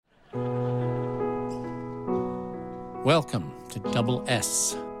Welcome to Double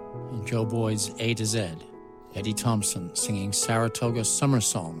S in Joe Boyd's A to Z. Eddie Thompson singing Saratoga Summer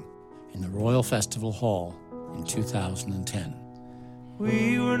Song in the Royal Festival Hall in 2010.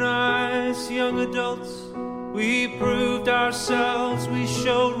 We were nice young adults. We proved ourselves. We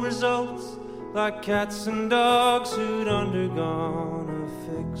showed results like cats and dogs who'd undergone a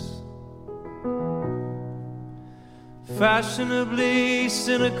fix. Fashionably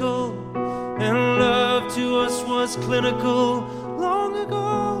cynical, and love to us was clinical. Long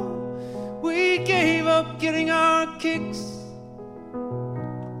ago, we gave up getting our kicks.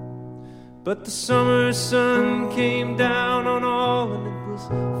 But the summer sun came down on all, and it was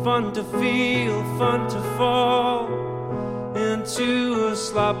fun to feel, fun to fall into a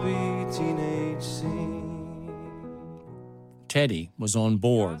sloppy teenage scene. Teddy was on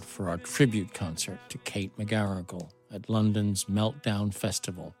board for our tribute concert to Kate McGarrigle at London's Meltdown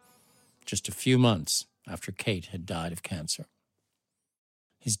Festival, just a few months after Kate had died of cancer.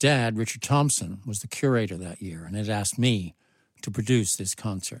 His dad, Richard Thompson, was the curator that year and had asked me to produce this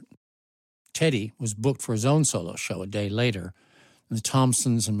concert. Teddy was booked for his own solo show a day later, and the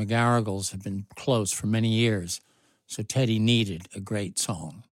Thompsons and McGarrigles had been close for many years, so Teddy needed a great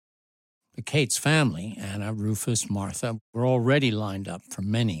song. But Kate's family, Anna, Rufus, Martha, were already lined up for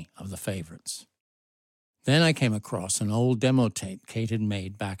many of the favorites. Then I came across an old demo tape Kate had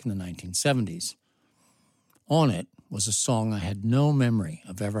made back in the 1970s. On it was a song I had no memory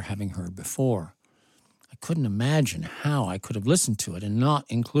of ever having heard before. I couldn't imagine how I could have listened to it and not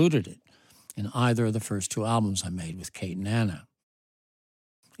included it in either of the first two albums I made with Kate and Anna.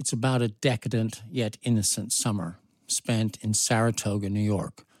 It's about a decadent yet innocent summer spent in Saratoga, New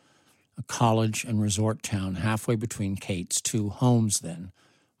York, a college and resort town halfway between Kate's two homes then,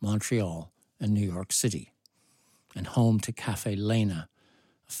 Montreal and New York City, and home to Cafe Lena,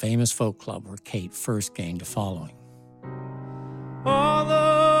 a famous folk club where Kate first gained a following. All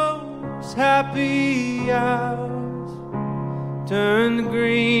those happy hours turned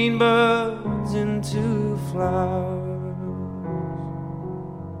green buds into flowers.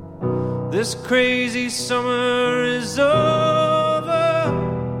 This crazy summer is over.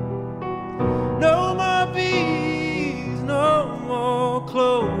 No more bees, no more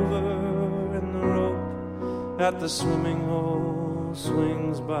clover, and the rope at the swimming hole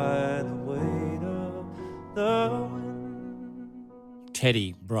swings by the weight of the wind.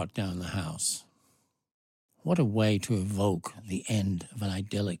 Teddy brought down the house. What a way to evoke the end of an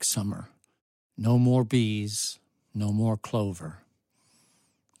idyllic summer. No more bees, no more clover.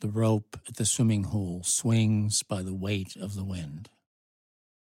 The rope at the swimming hole swings by the weight of the wind.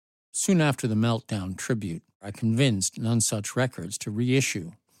 Soon after the Meltdown tribute, I convinced Nonesuch Records to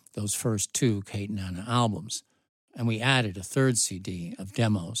reissue those first two Kate and Anna albums, and we added a third CD of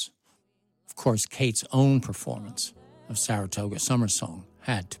demos. Of course, Kate's own performance of Saratoga Summer Song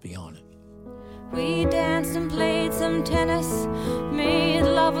had to be on it. We danced and played some tennis, made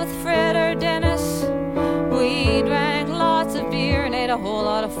love with Fred or Dennis. We drank lots of beer and ate a whole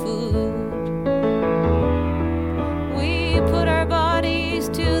lot of food. We put our bodies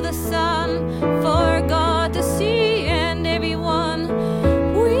to the sun for God to see and everyone.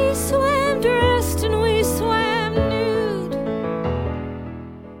 We swam dressed and we swam nude.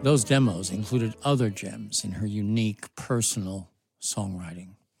 Those demos included other gems in her unique personal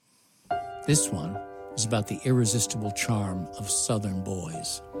songwriting. This one is about the irresistible charm of Southern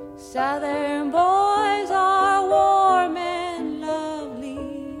boys. Southern boys are warm and lovely.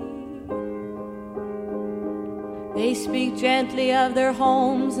 They speak gently of their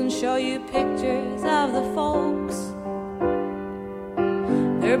homes and show you pictures of the folks.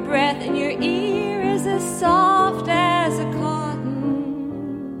 Their breath in your ear is as soft as a cotton.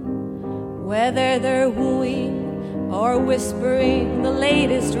 Whether they're wooing or whispering, the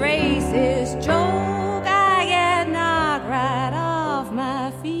latest racist joke, I get knocked right off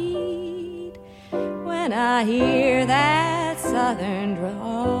my feet when I hear that Southern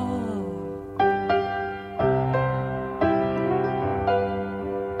drawl.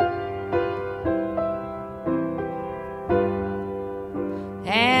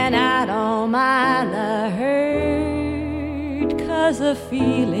 And I don't mind the hurt, 'cause the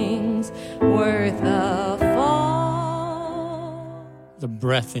feeling's worth a fall. The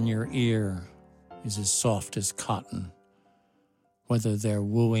breath in your ear is as soft as cotton, whether they're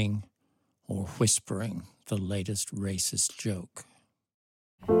wooing or whispering the latest racist joke.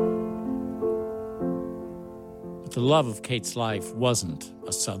 But the love of Kate's life wasn't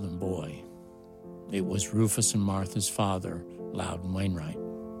a Southern boy. It was Rufus and Martha's father, Loudon Wainwright.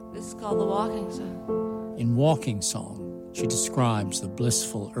 This is called The Walking Song. In Walking Song, she describes the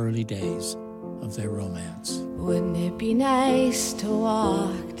blissful early days of their romance. Wouldn't it be nice to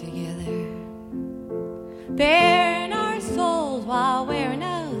walk together, baring our souls while wearing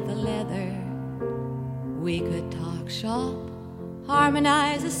out the leather? We could talk shop,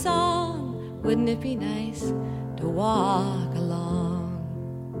 harmonize a song. Wouldn't it be nice to walk along?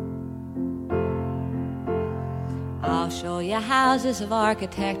 I'll show you houses of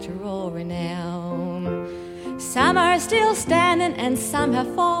architectural renown. Some are still standing and some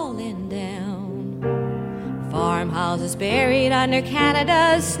have fallen down. Farmhouses buried under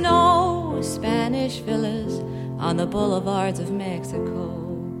Canada's snow, Spanish villas on the boulevards of Mexico.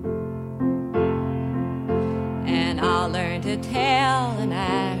 And I'll learn to tell an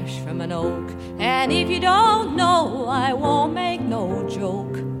ash from an oak, and if you don't know, I won't make no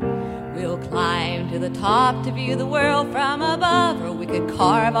joke. We'll climb to the top to view the world from above, or we could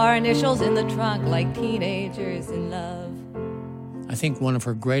carve our initials in the trunk like teenagers in love. I think one of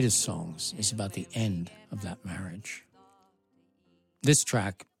her greatest songs is about the end of that marriage. This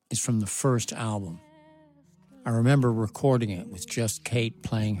track is from the first album. I remember recording it with just Kate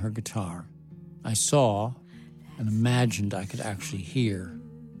playing her guitar. I saw and imagined I could actually hear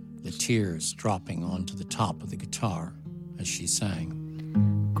the tears dropping onto the top of the guitar as she sang.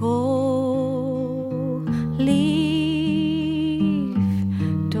 Go, leave,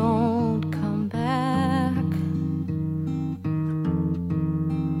 don't come back.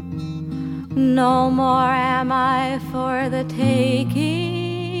 No more am I for the taking,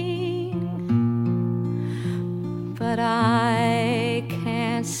 but I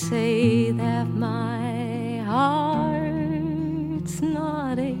can't say that my heart's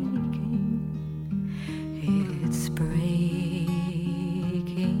not aching. It's breaking.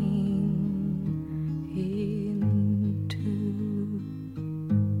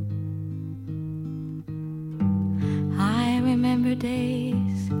 Remember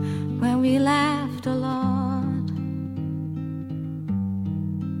days when we laughed a lot,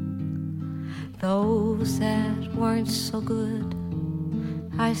 those that weren't so good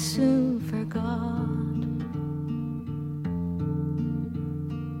I soon forgot.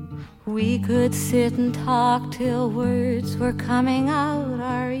 We could sit and talk till words were coming out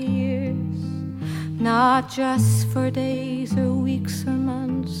our ears, not just for days or weeks or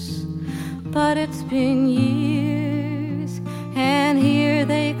months, but it's been years. And here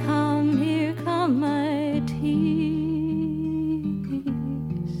they come, here come my tears.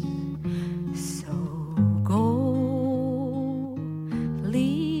 So go,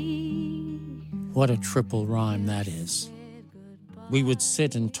 leave. What a triple rhyme that is. We would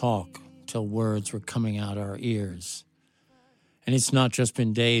sit and talk till words were coming out our ears. And it's not just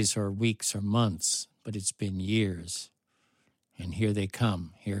been days or weeks or months, but it's been years. And here they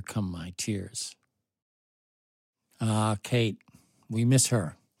come, here come my tears. Ah, Kate, we miss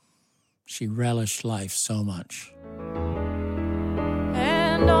her. She relished life so much.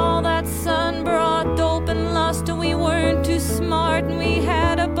 And all that sun brought dope and lust, and we weren't too smart and we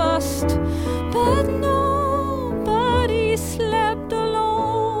had a bust, but nobody slept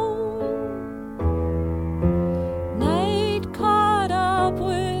alone. Night caught up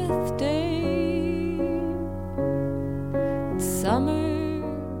with day. Summer.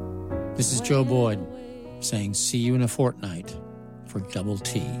 This is Joe Boyd saying see you in a fortnight for Double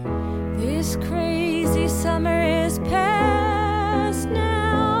T. This crazy summer is past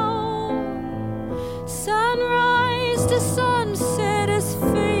now. Sunrise to sunset is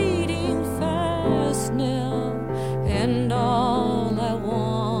fading fast now, and all I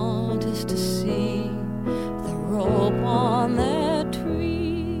want is to see the rope on that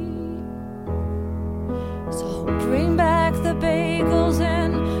tree. So bring back the bagels and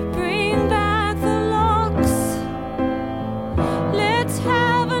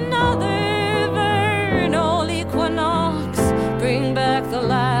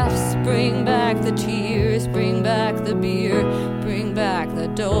bring back the tears, bring back the beer, bring back the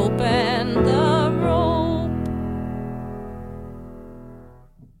dope and